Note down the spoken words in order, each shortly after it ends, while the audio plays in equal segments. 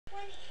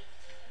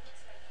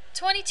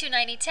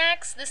2290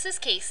 Tax. This is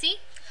Casey.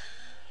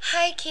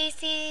 Hi,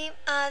 Casey.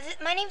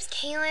 My name's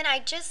Kaylin.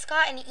 I just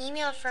got an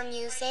email from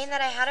you saying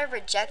that I had a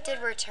rejected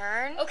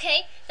return.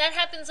 Okay, that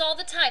happens all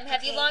the time.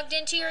 Have you logged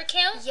into your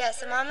account?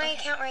 Yes, I'm on my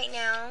account right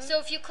now. So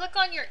if you click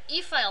on your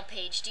e-file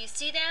page, do you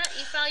see that?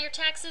 E-file your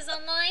taxes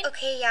online?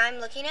 Okay, yeah, I'm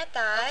looking at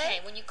that.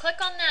 Okay, when you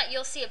click on that,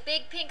 you'll see a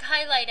big pink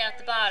highlight at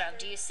the bottom.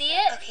 Do you see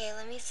it? Okay,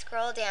 let me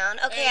scroll down.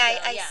 Okay,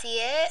 I Yeah.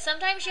 see it.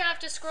 Sometimes you have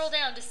to scroll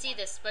down to see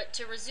this, but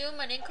to resume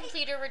an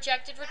incomplete or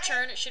rejected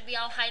return, it should be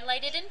all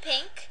highlighted in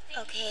pink.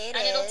 Okay, it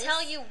And is. it'll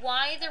tell you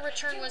why the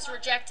return was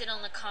rejected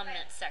on the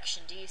comments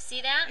section. Do you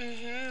see that?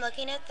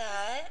 Looking at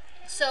that.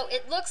 So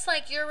it looks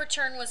like your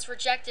return was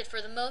rejected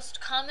for the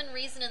most common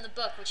reason in the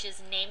book, which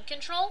is name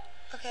control.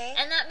 Okay.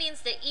 And that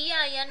means the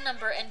EIN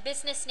number and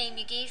business name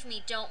you gave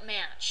me don't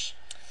match.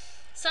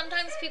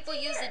 Sometimes people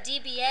use a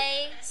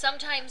DBA,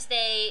 sometimes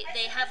they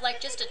have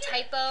like just a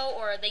typo,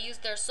 or they use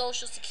their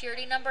social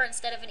security number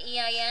instead of an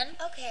EIN.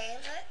 Okay,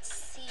 let's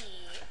see.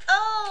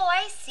 Oh,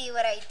 I see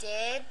what I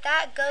did.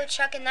 That Go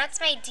Truck, and that's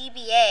my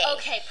DBA.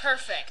 Okay,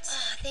 perfect.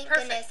 Oh, thank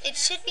Perfect. goodness. It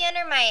should be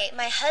under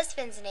my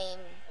husband's name,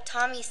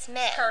 Tommy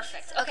Smith.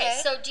 Perfect. Okay,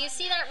 so do you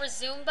see that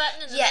resume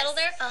button in the middle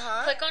there?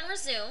 Click on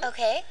resume.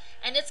 Okay.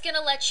 And it's going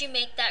to let you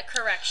make that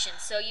correction.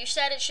 So you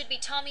said it should be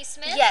Tommy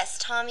Smith? Yes,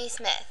 Tommy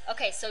Smith.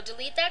 Okay, so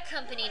delete that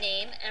company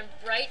name and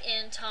write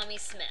in Tommy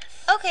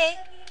Smith. Okay.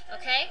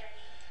 Okay?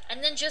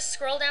 And then just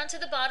scroll down to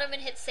the bottom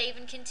and hit save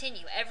and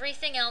continue.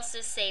 Everything else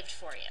is saved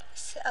for you.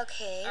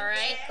 Okay. All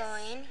right. Keep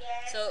going.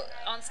 So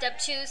on step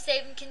 2,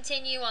 save and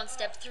continue. On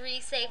step 3,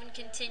 save and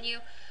continue.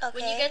 Okay.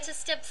 When you get to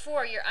step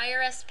 4, your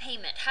IRS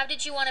payment, how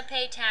did you want to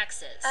pay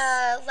taxes?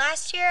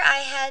 Last year I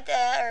had,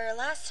 or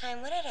last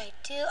time, what did I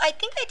do? I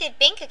think I did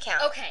bank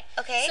account. Okay.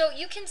 Okay. So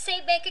you can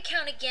say bank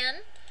account again.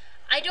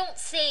 I don't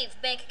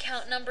save bank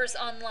account numbers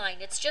online.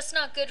 It's just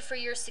not good for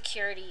your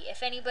security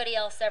if anybody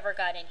else ever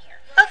got in here.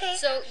 Okay.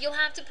 So you'll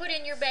have to put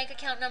in your bank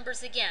account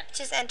numbers again.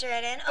 Just enter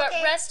it in? But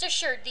okay. rest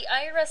assured, the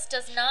IRS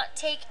does not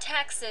take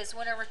taxes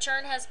when a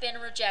return has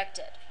been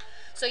rejected.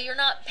 So you're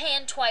not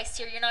paying twice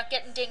here. You're not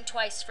getting dinged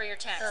twice for your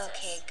taxes.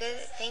 Okay, good.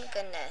 Thank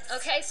goodness.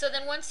 Okay, so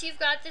then once you've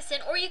got this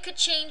in, or you could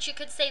change, you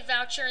could say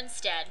voucher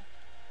instead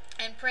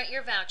and print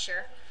your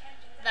voucher.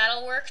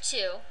 That'll work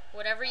too,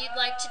 whatever you'd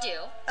like to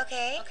do.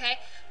 Okay. Okay,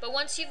 but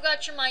once you've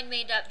got your mind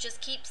made up, just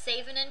keep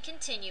saving and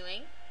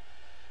continuing.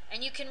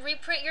 And you can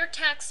reprint your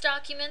tax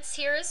documents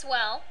here as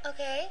well.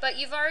 Okay. But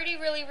you've already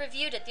really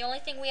reviewed it. The only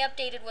thing we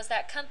updated was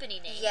that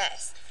company name.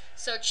 Yes.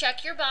 So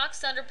check your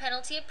box under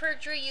penalty of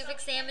perjury. You've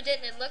examined it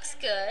and it looks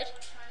good.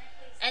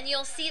 And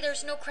you'll see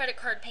there's no credit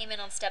card payment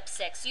on step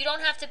 6. You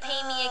don't have to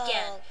pay me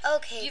again.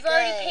 Okay, You've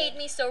already paid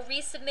me, so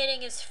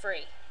resubmitting is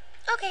free.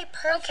 Okay,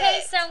 perfect.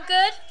 Okay, sound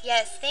good?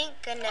 Yes,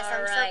 thank goodness. All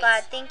I'm right. so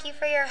glad. Thank you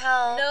for your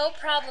help. No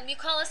problem. You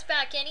call us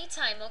back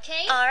anytime,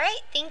 okay? All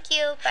right, thank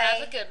you. Bye.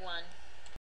 Have a good one.